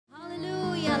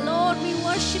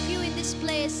worship you in this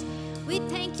place. We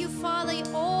thank you, Father.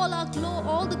 All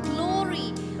the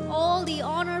glory, all the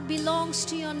honor belongs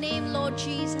to your name, Lord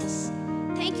Jesus.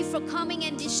 Thank you for coming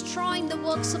and destroying the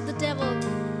works of the devil,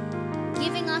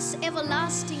 giving us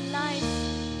everlasting life.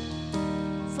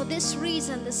 For this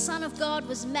reason, the Son of God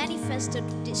was manifested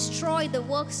to destroy the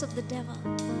works of the devil.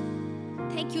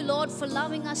 Thank you, Lord, for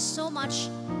loving us so much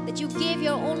that you gave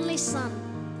your only Son.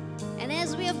 And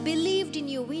as we have believed in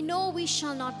you, we know we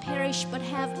shall not perish but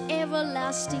have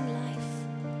everlasting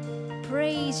life.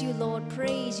 Praise you, Lord,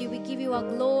 praise you. We give you our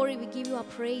glory, we give you our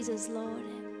praises, Lord.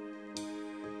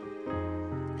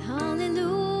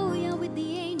 Hallelujah, with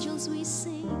the angels we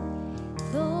sing,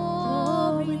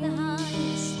 glory in the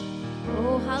highest.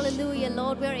 Oh, hallelujah,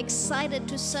 Lord, we're excited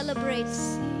to celebrate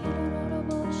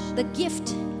the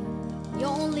gift, your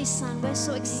only Son. We're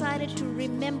so excited to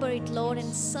remember it, Lord,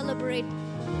 and celebrate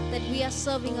that we are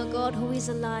serving a God who is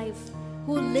alive,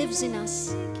 who lives in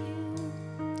us.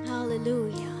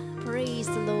 Hallelujah. Praise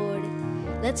the Lord.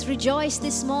 Let's rejoice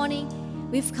this morning.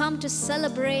 We've come to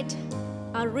celebrate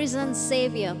our risen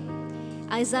Savior.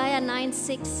 Isaiah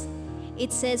 9:6,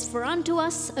 it says, "For unto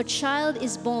us a child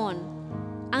is born,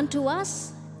 unto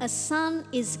us a son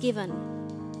is given,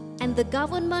 and the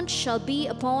government shall be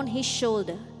upon his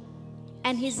shoulder,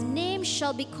 and his name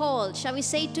shall be called," shall we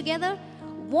say it together?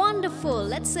 Wonderful.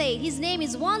 Let's say his name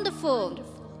is Wonderful,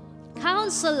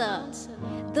 Counselor,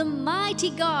 the Mighty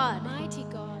God,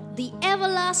 the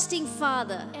Everlasting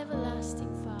Father,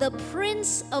 the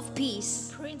Prince of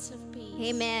Peace.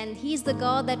 Amen. He's the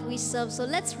God that we serve. So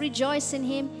let's rejoice in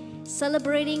him,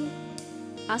 celebrating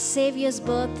our Savior's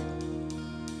birth.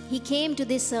 He came to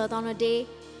this earth on a day.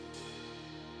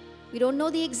 We don't know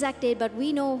the exact date, but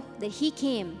we know that he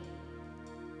came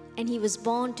and he was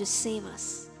born to save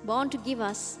us, born to give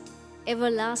us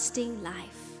everlasting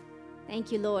life.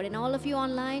 Thank you, Lord. And all of you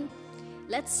online,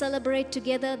 let's celebrate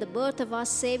together the birth of our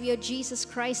Savior, Jesus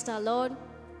Christ our Lord.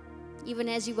 Even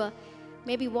as you were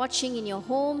maybe watching in your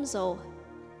homes, or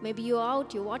maybe you're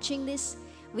out, you're watching this,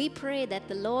 we pray that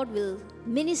the Lord will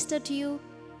minister to you,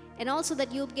 and also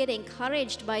that you'll get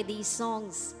encouraged by these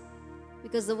songs,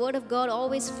 because the Word of God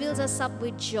always fills us up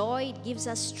with joy. It gives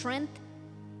us strength.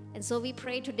 And so we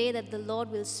pray today that the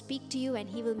Lord will speak to you and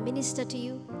he will minister to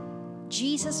you.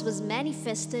 Jesus was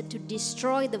manifested to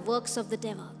destroy the works of the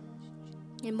devil.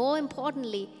 And more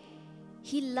importantly,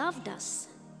 he loved us.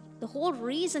 The whole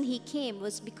reason he came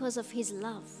was because of his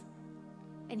love.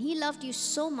 And he loved you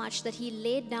so much that he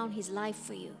laid down his life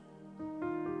for you.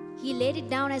 He laid it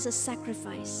down as a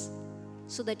sacrifice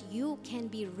so that you can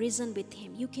be risen with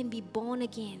him. You can be born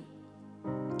again.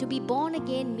 To be born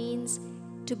again means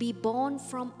to be born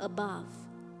from above.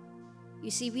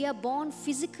 You see, we are born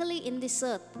physically in this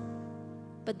earth,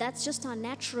 but that's just our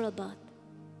natural birth.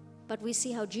 But we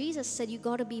see how Jesus said you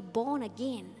got to be born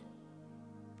again.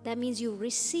 That means you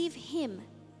receive him.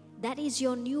 That is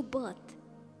your new birth.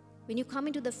 When you come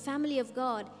into the family of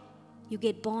God, you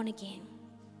get born again.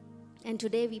 And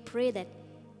today we pray that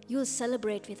you'll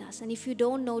celebrate with us. And if you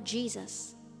don't know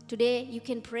Jesus, today you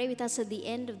can pray with us at the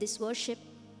end of this worship,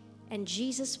 and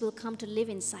Jesus will come to live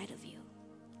inside of you.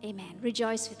 Amen.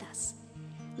 Rejoice with us.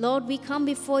 Lord, we come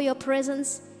before your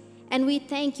presence, and we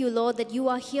thank you, Lord, that you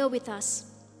are here with us.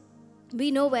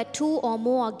 We know where two or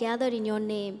more are gathered in your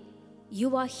name,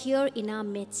 you are here in our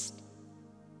midst.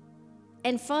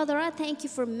 And Father, I thank you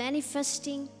for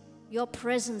manifesting your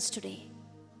presence today.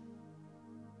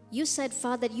 You said,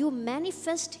 Father, that you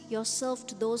manifest yourself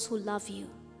to those who love you.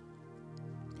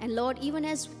 And Lord, even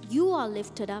as you are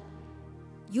lifted up,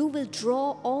 you will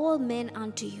draw all men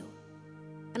unto you.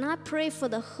 And I pray for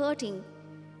the hurting,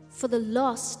 for the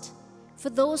lost, for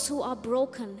those who are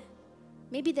broken.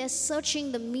 Maybe they're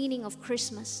searching the meaning of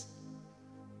Christmas.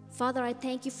 Father, I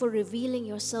thank you for revealing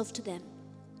yourself to them,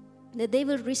 that they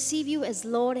will receive you as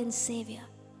Lord and Savior,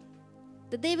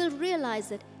 that they will realize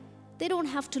that they don't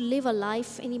have to live a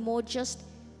life anymore just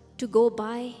to go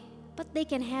by, but they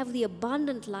can have the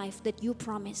abundant life that you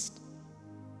promised.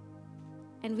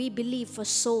 And we believe for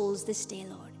souls this day,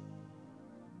 Lord.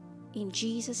 In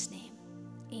Jesus' name,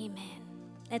 amen.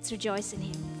 Let's rejoice in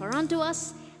him. For unto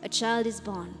us a child is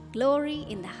born. Glory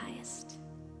in the highest.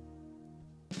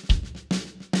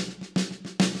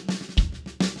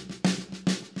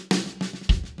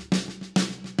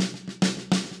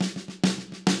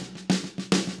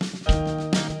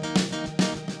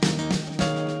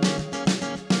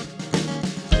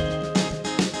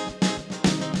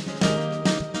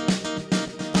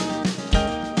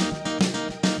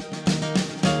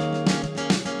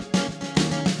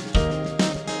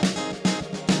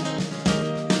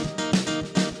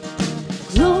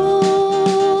 Glory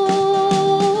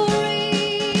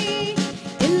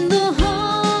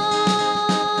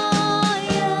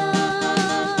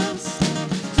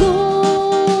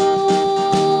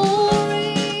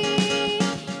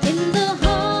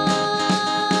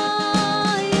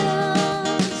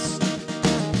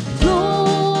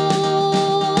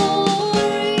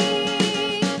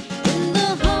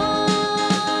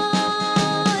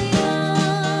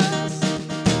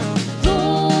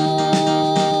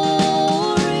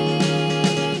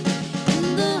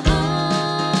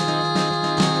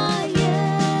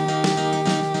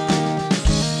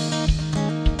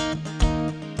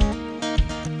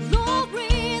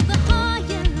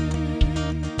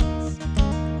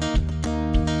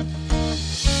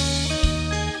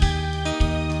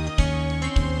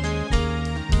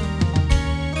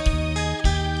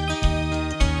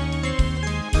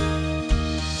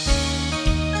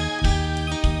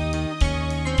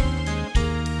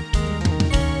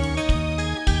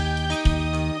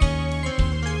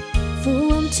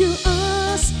unto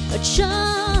us a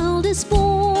child is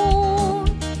born,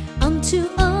 unto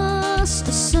us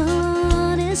a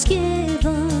son is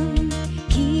given.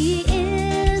 He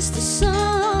is the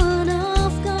Son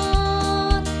of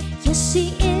God. Yes,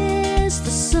 He is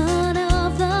the Son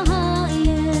of the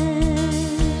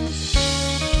highest.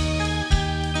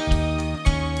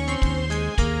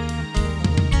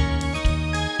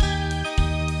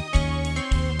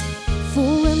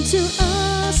 For unto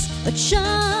us a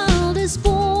child is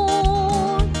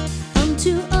born,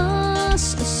 unto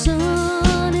us a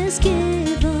son is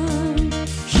given.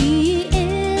 He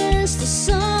is the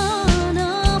Son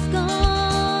of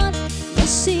God.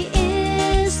 Yes, He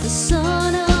is the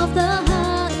Son of the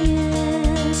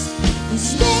highest.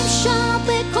 His name shall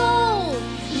be called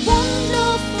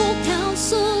Wonderful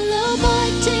Counselor,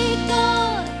 Mighty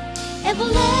God,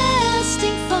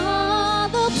 Everlasting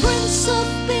Father, Prince of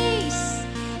Peace,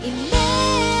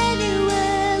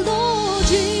 Immanuel, Lord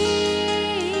Jesus.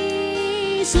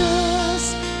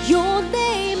 Your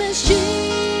name is Jesus.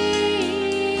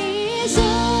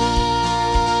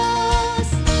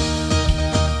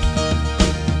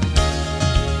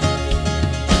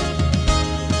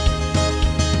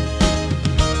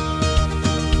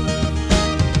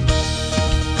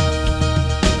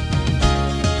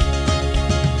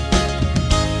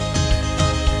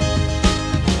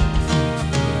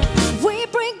 We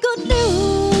bring good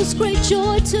news, great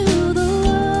joy to the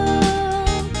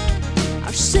world.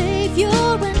 Our Savior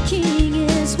and King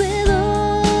is with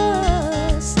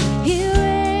us. He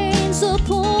reigns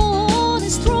upon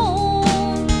His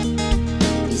throne.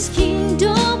 His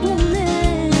kingdom will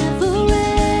never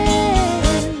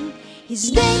end.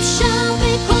 His name shall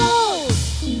be called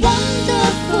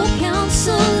Wonderful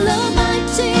Counselor,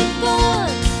 Mighty God,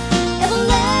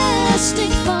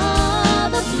 Everlasting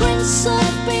Father, Prince of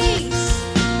Peace,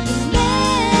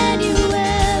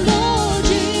 Immanuel, Lord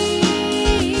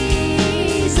Jesus.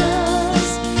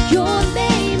 Your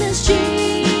name is Jesus.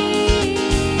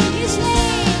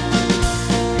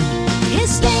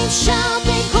 His name shall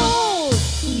be called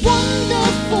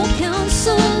Wonderful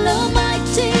Counselor,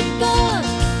 Mighty God,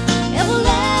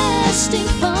 Everlasting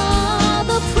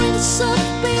Father, Prince of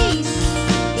Peace,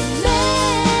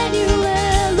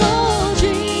 Immanuel, Lord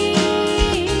Jesus.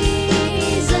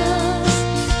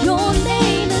 Your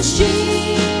name is Jesus.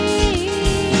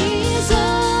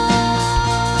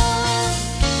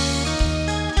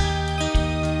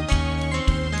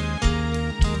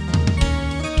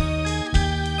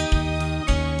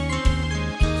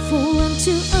 For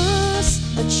unto us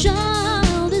a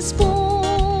child is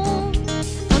born,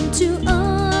 unto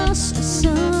us a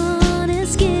son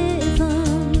is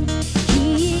given.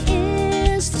 He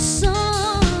is the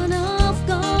Son of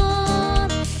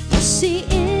God. Yes, He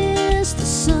is the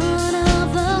Son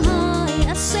of the highest.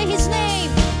 Let's say His name.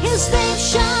 His name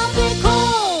shall be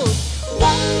called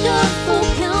Wonderful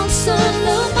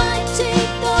Counselor, Mighty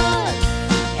God,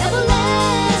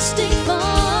 Everlasting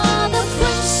Father,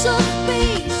 Prince of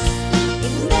Peace,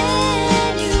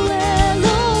 Immanuel,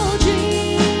 Lord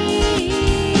Jesus.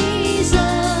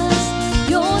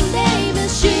 Your name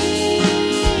is Jesus.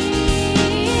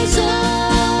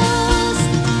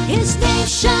 His name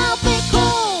shall be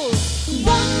called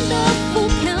Wonderful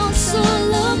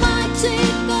Counselor, Mighty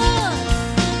God,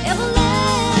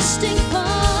 Everlasting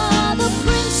Father,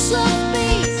 Prince of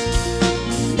Peace,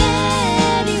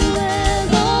 Immanuel,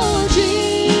 Lord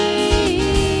Jesus.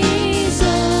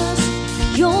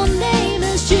 Your name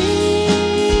is Jesus.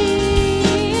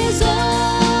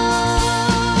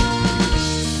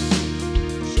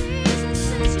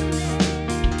 Jesus is your name.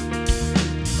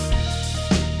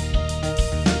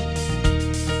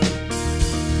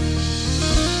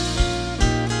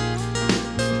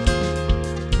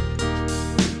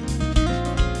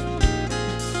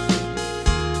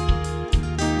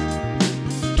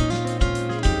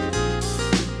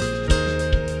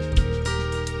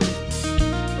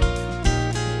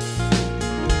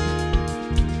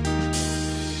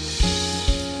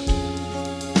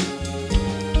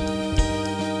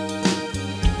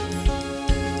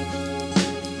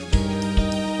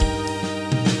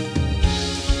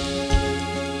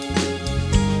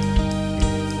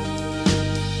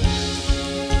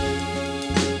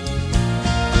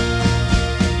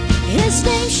 His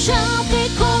name shall be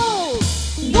called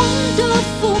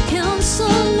Wonderful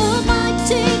Counselor,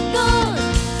 Mighty God,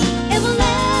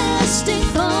 Everlasting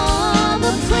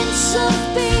Father, Prince of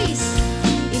Peace,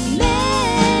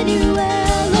 Immanuel,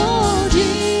 Lord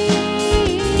Jesus.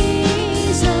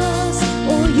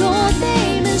 Oh, your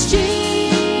name is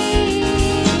Jesus.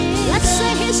 Let's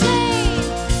say His name.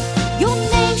 Your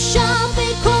name shall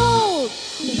be called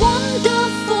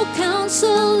Wonderful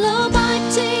Counselor,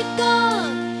 Mighty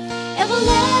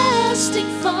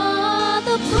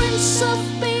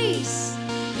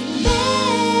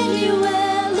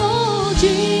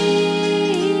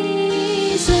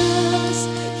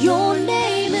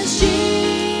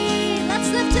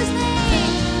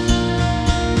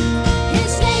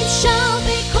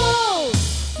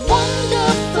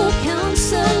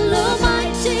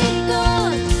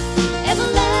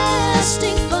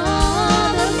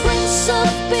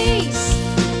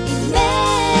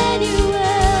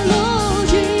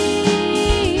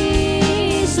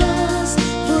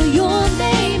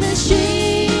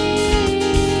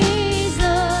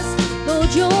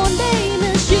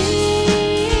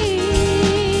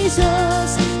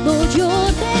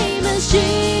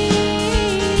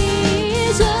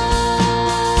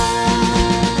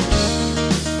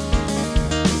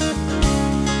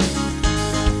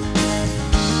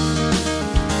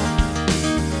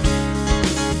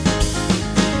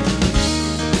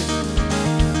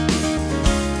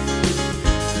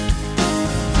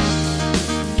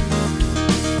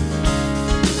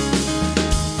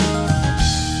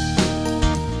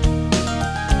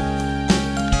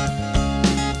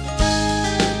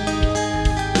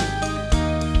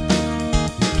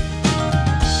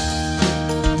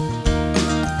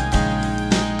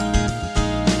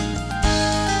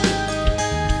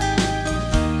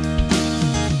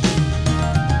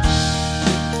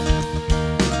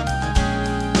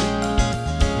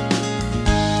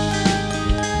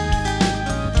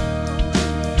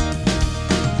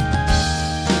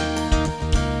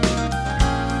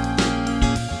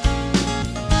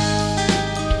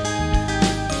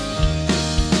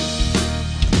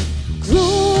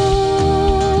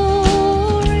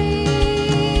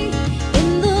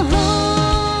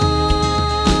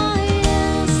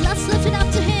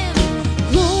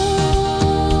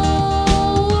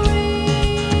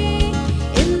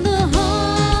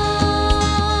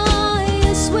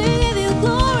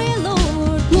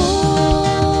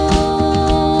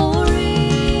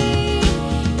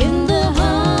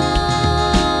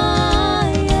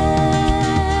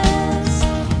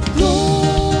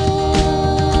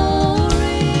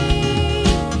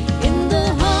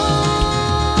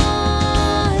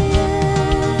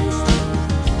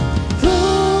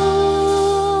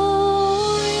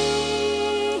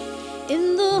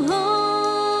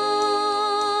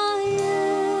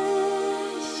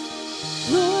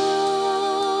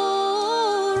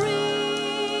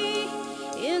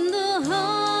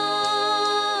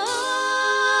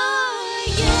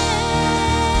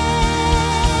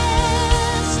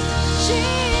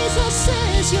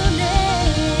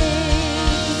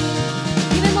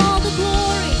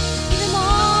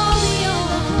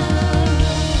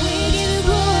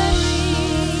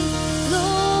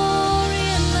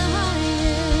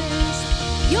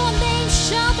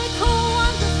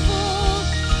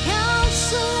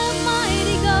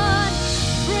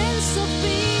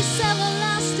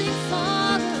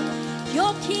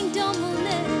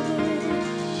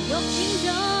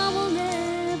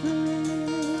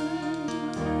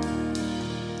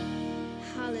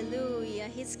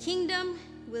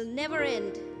will never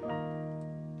end.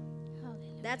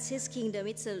 That's His kingdom.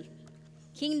 It's a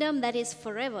kingdom that is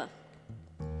forever.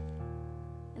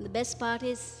 And the best part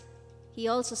is, He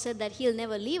also said that He'll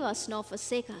never leave us nor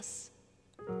forsake us.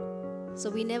 So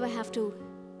we never have to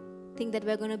think that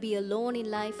we're going to be alone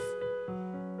in life,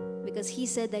 because He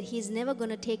said that He's never going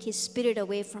to take His Spirit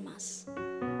away from us.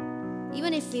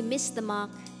 Even if we miss the mark,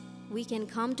 we can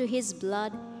come to His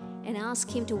blood and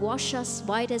ask Him to wash us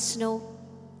white as snow,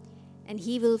 and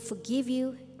He will forgive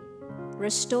you,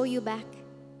 restore you back.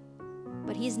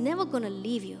 But He's never going to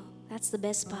leave you. That's the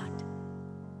best part.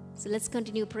 So let's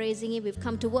continue praising Him. We've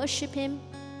come to worship Him.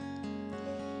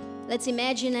 Let's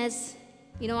imagine, as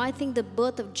you know, I think the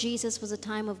birth of Jesus was a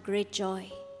time of great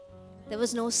joy. There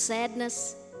was no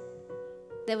sadness.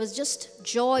 There was just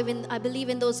joy. When I believe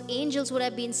in those angels would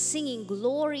have been singing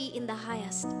glory in the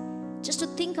highest. Just to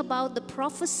think about the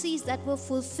prophecies that were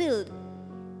fulfilled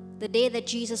the day that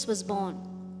Jesus was born.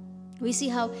 We see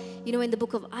how, you know, in the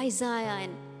book of Isaiah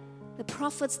and the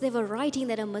prophets, they were writing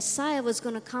that a Messiah was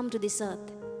going to come to this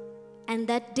earth. And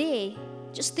that day,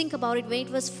 just think about it, when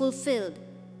it was fulfilled,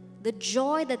 the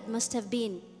joy that must have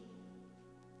been.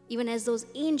 Even as those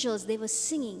angels, they were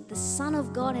singing, the Son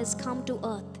of God has come to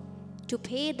earth to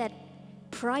pay that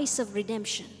price of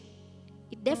redemption.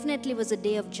 It definitely was a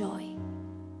day of joy.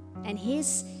 And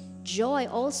His joy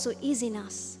also is in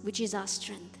us, which is our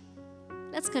strength.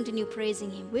 Let's continue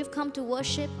praising Him. We've come to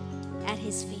worship at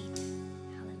His feet.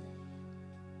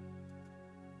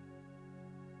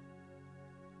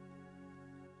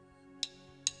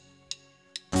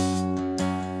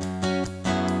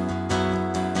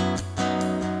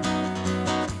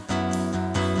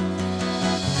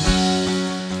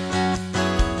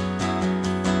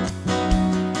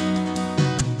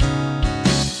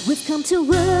 To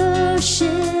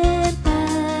worship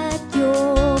at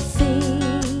your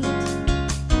feet,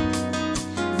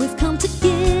 we've come to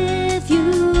give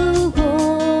you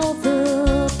all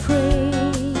the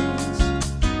praise.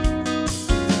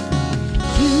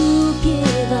 You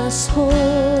give us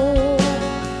hope,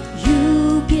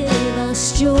 you give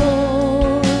us joy,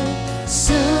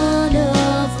 Son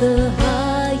of the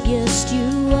highest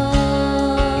you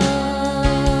are.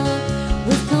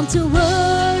 We've come to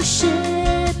worship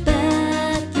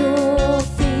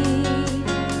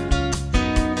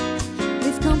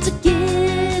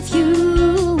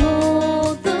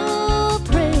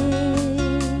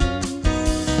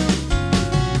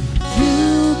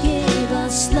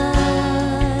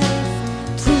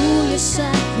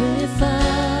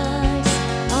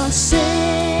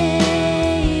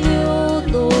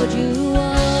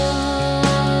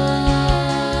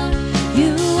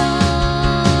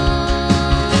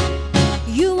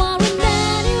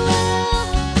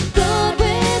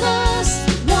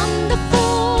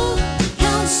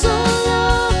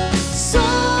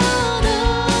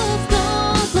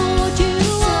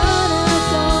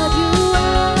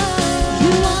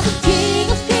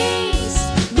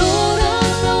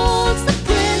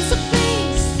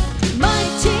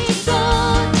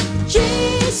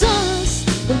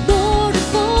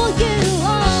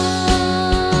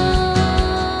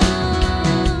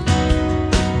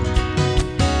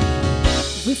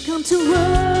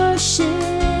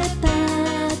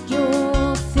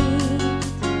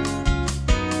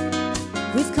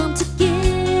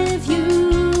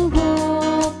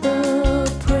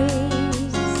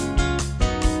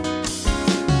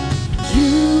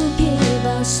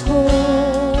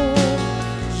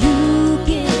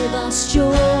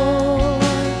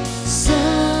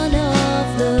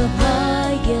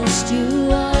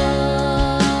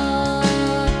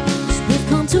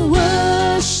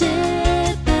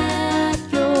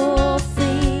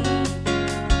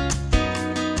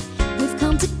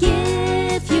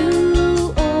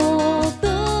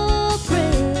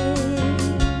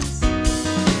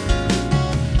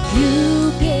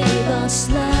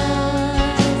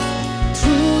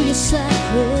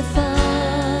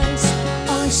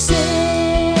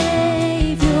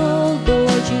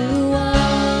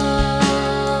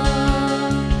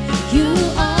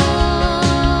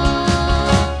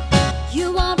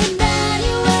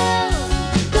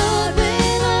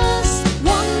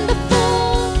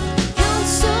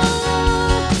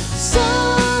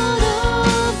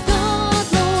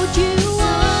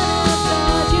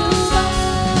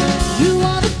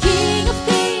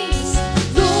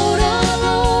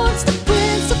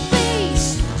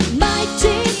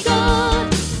God.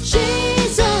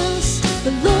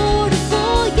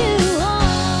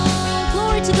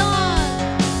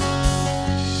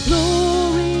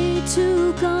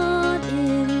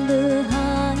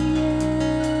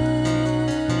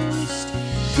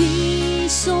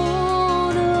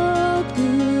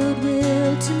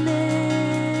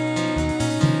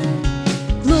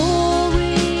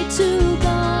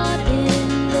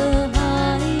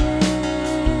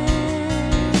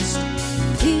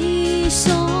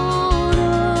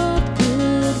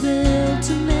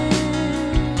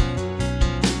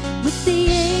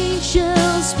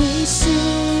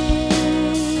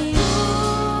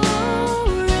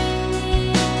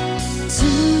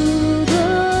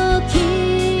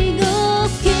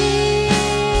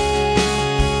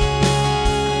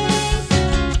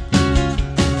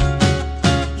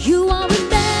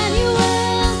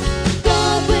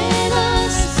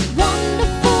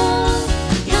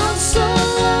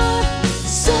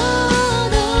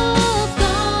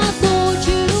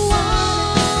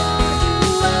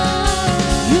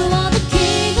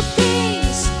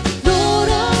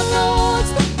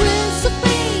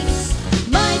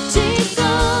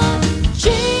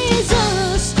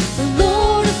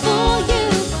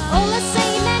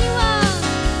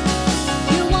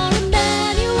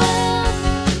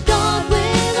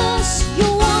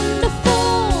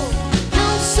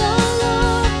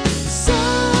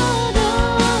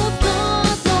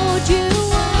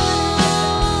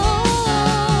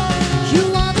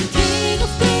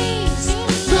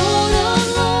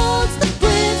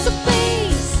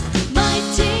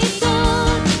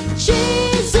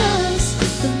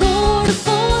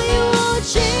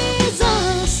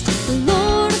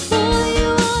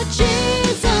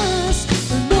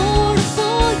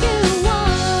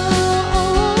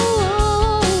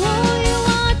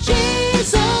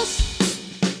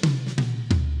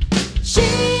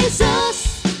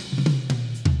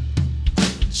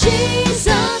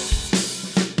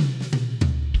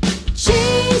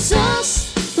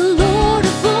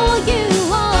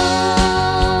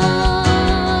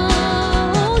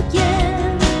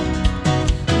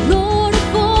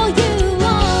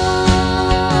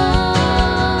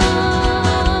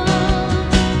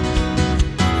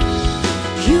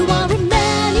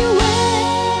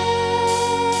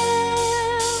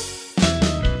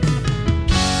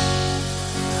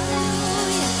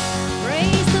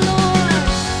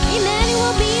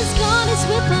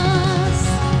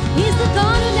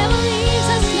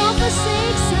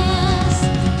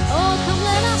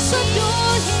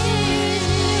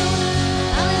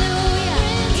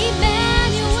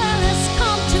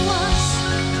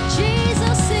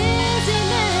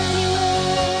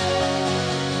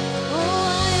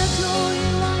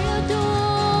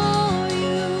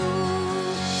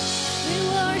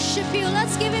 worship you.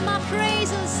 Let's give him our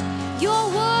praises. You're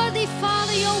worthy,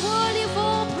 Father. You're worthy of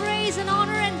all praise and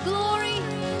honor and glory.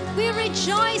 We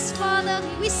rejoice, Father.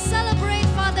 We celebrate,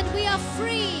 Father, that we are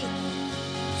free.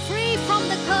 Free from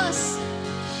the curse.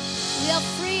 We are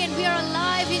free and we are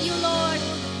alive in you, Lord.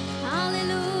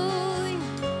 Hallelujah.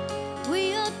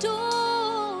 We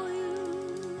adore you.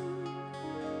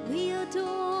 We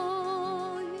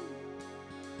adore you.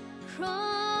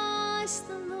 Christ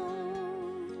the Lord.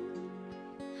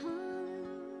 Hallelujah.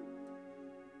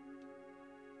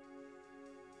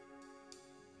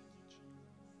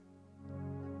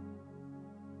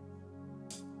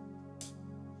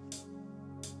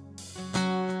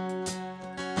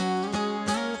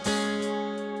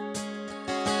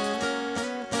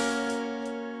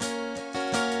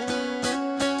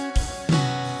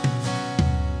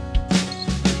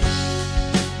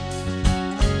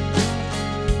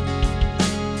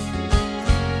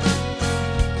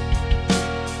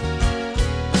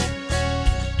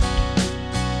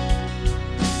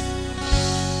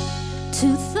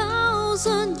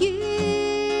 2,000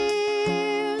 years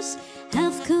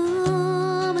have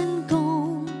come and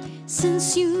gone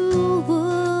since you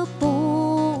were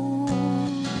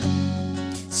born.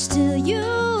 Still you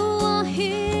are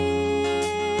here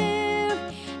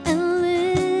and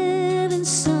live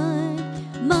inside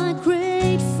my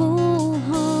grateful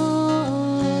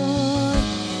heart.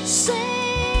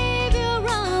 Savior,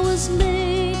 I was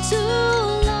made to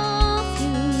love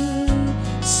you.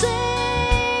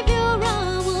 Savior,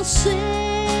 I will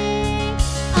sing.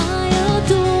 I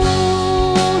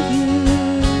adore you.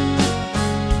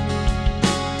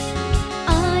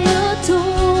 I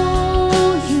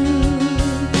adore you,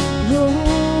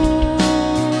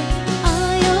 Lord.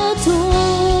 I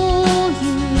adore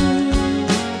you.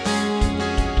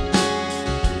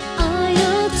 I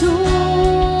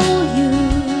adore you,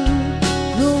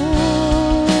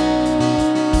 Lord.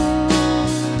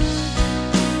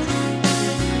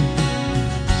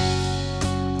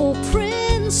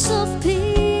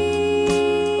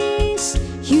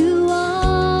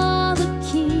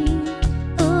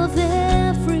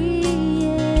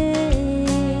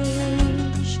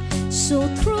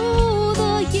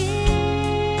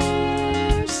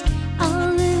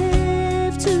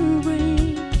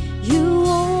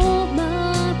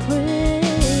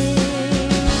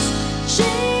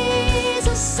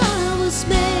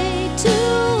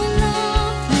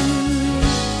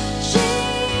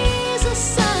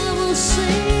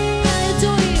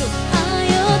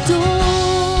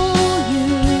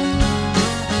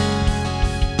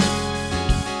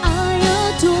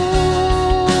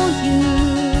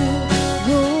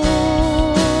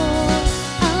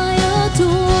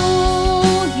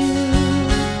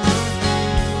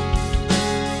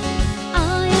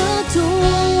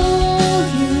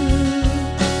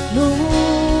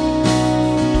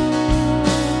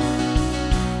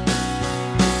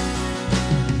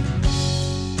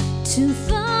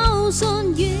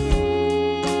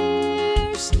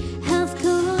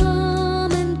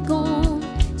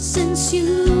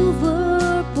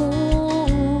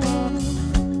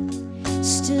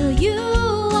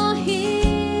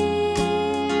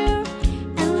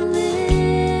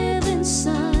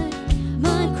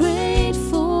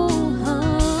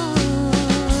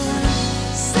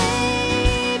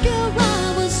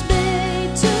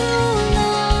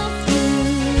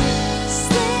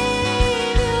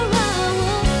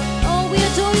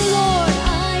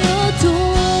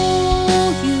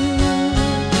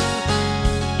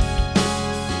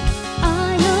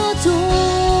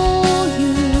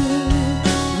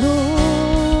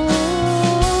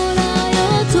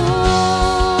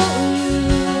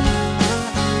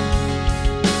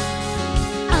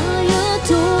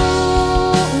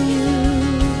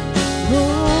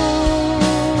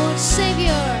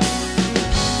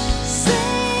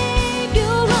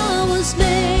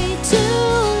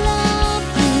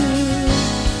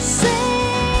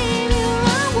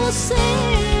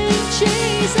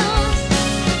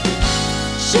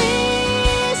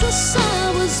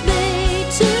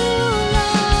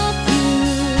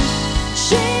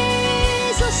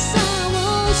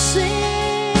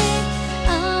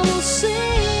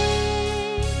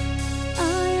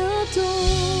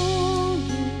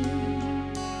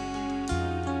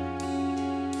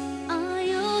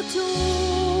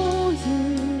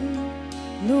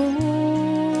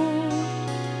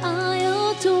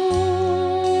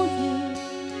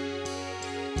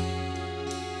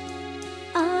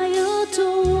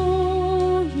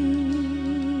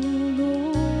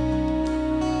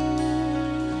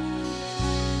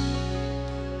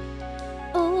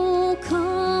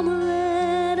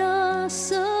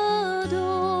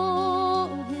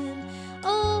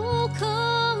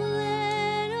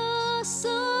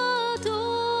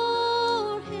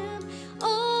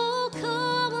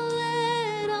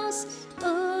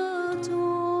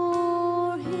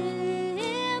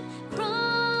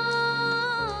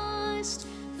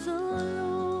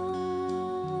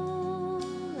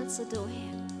 Let's adore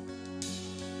Him.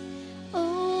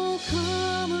 Oh,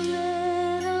 come,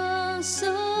 let us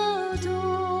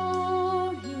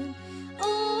adore Him.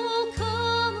 Oh,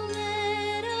 come,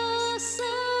 let us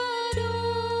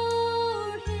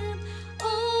adore Him.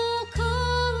 Oh,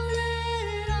 come,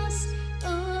 let us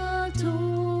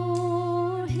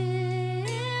adore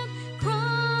Him,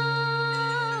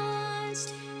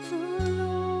 Christ the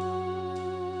Lord.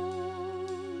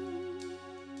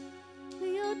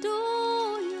 We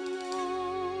adore You,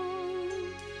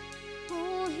 Lord.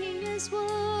 Oh, He is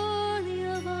worthy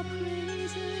of our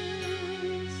praises.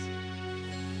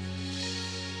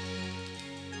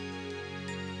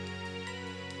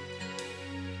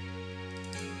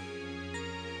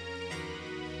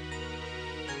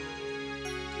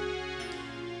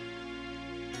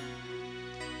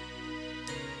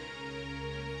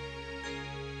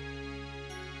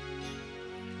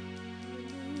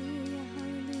 Hallelujah,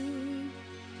 hallelujah.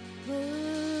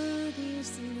 Worthy is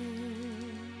the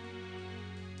Lamb.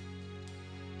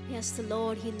 Yes, the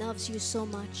Lord, He loves you so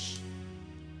much.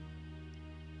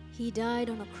 He died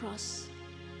on a cross.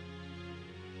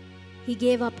 He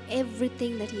gave up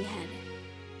everything that He had.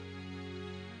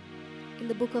 In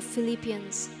the book of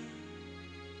Philippians,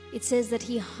 it says that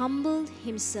He humbled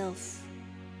Himself.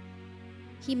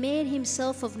 He made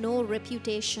Himself of no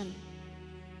reputation,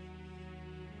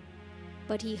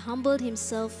 but He humbled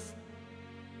Himself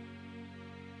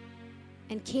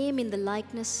and came in the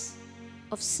likeness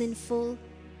of sinful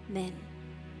men.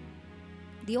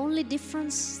 The only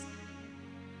difference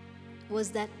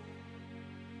was that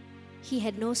He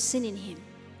had no sin in Him.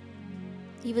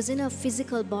 He was in a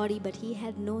physical body, but He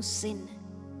had no sin.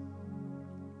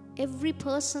 Every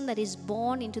person that is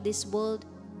born into this world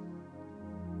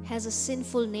has a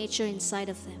sinful nature inside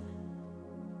of them.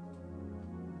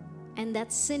 And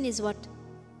that sin is what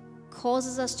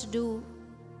causes us to do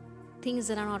things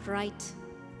that are not right.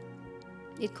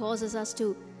 It causes us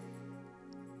to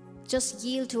just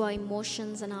yield to our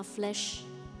emotions and our flesh.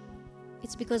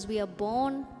 It's because we are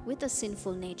born with a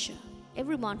sinful nature.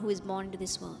 Everyone who is born into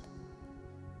this world.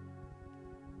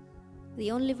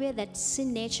 The only way that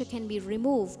sin nature can be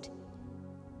removed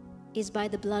is by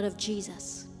the blood of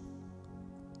Jesus.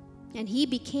 And He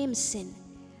became sin.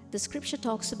 The scripture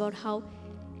talks about how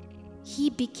He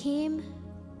became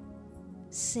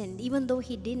sin, even though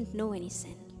He didn't know any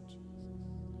sin.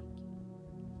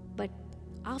 But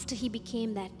after He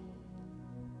became that,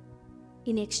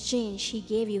 in exchange, He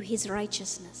gave you His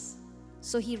righteousness.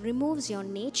 So He removes your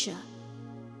nature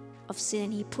of sin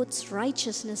and He puts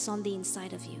righteousness on the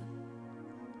inside of you.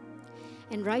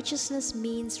 And righteousness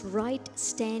means right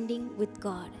standing with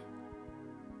God.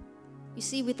 You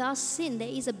see, with our sin, there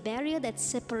is a barrier that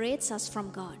separates us from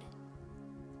God.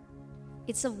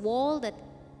 It's a wall that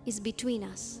is between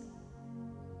us.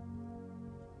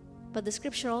 But the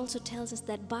scripture also tells us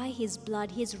that by His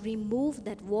blood, He has removed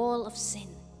that wall of sin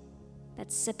that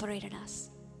separated us.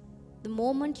 The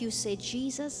moment you say,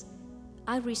 Jesus,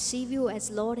 I receive You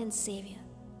as Lord and Savior,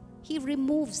 He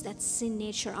removes that sin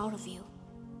nature out of you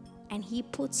and He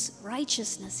puts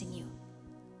righteousness in you.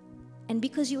 And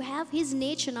because you have His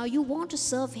nature now, you want to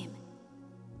serve Him.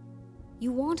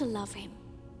 You want to love Him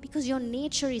because your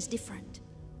nature is different.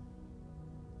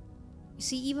 You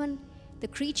see, even the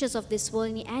creatures of this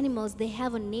world, the animals, they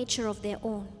have a nature of their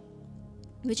own,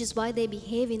 which is why they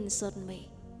behave in a certain way.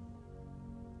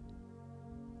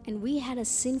 And we had a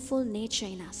sinful nature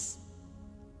in us.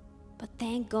 But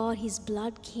thank God His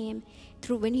blood came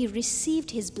through. When we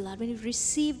received His blood, when we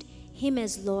received Him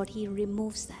as Lord, He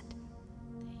removes that.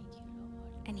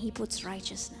 And He puts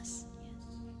righteousness.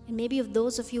 And maybe of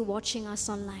those of you watching us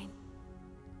online,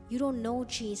 you don't know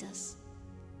Jesus.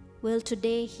 Well,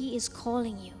 today He is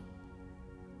calling you.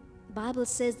 The Bible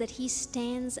says that He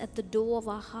stands at the door of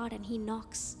our heart and He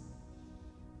knocks.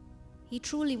 He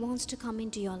truly wants to come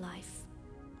into your life.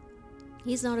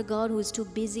 He's not a God who is too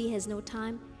busy, has no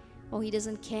time, or He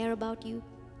doesn't care about you.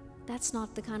 That's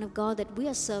not the kind of God that we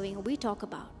are serving or we talk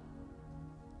about.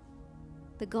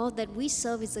 The God that we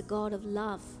serve is a God of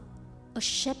love, a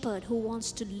shepherd who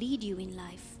wants to lead you in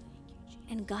life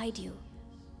and guide you.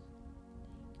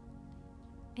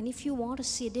 And if you want to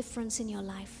see a difference in your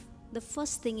life, the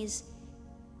first thing is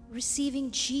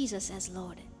receiving Jesus as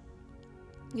Lord.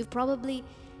 You've probably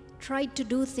tried to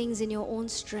do things in your own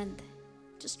strength.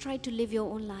 Just try to live your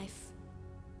own life.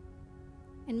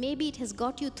 And maybe it has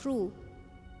got you through,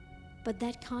 but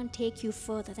that can't take you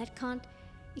further.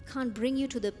 It can't bring you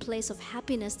to the place of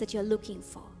happiness that you're looking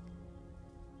for.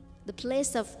 The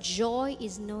place of joy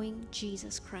is knowing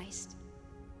Jesus Christ.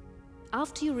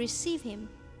 After you receive Him,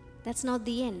 that's not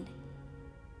the end.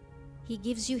 He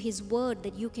gives you His word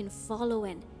that you can follow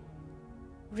and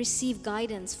receive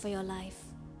guidance for your life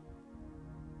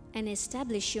and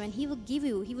establish you, and He will give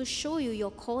you, He will show you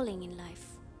your calling in life.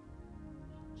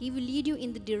 He will lead you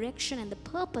in the direction and the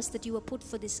purpose that you were put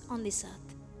for this on this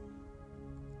earth.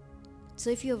 So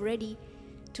if you're ready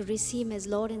to receive Him as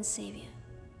Lord and Savior,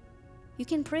 you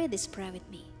can pray this prayer with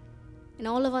me. And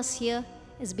all of us here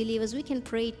as believers, we can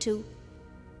pray too.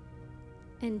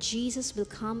 And Jesus will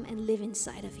come and live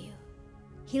inside of you.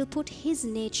 He'll put His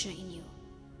nature in you.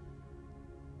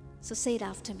 So say it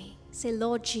after me. Say,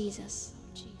 Lord Jesus,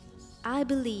 I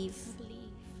believe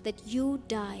that you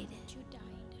died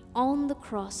on the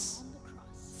cross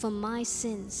for my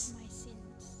sins.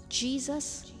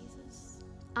 Jesus,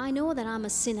 I know that I'm a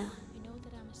sinner.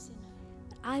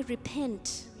 I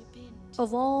repent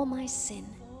of all my sin.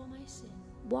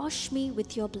 Wash me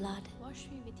with your blood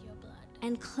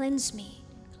and cleanse me.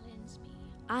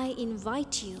 I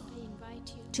invite you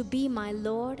to be my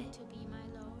Lord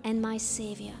and my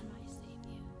Savior.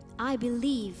 I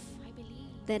believe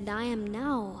that I am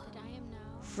now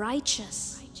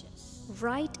righteous,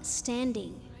 right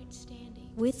standing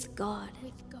with God.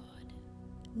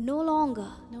 No longer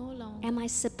am I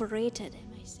separated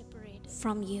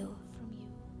from you.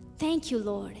 Thank you,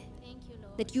 Lord,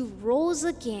 that you rose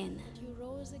again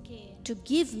to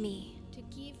give me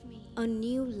a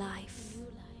new life.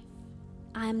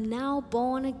 I am now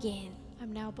born again.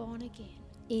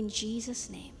 In Jesus'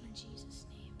 name.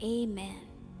 Amen.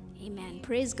 Amen.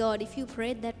 Praise God. If you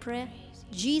prayed that prayer,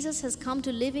 Jesus has come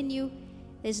to live in you.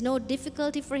 There's no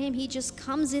difficulty for Him. He just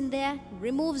comes in there,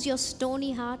 removes your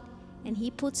stony heart, and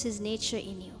He puts His nature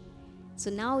in you. So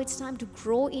now it's time to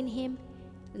grow in Him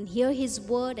and hear His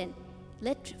word, and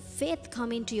let faith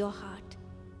come into your heart,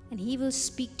 and He will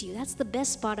speak to you. That's the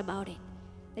best part about it,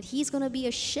 that He's going to be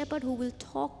a shepherd who will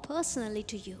talk personally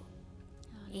to you.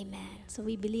 Amen. So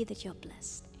we believe that you're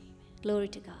blessed. Glory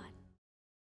to God.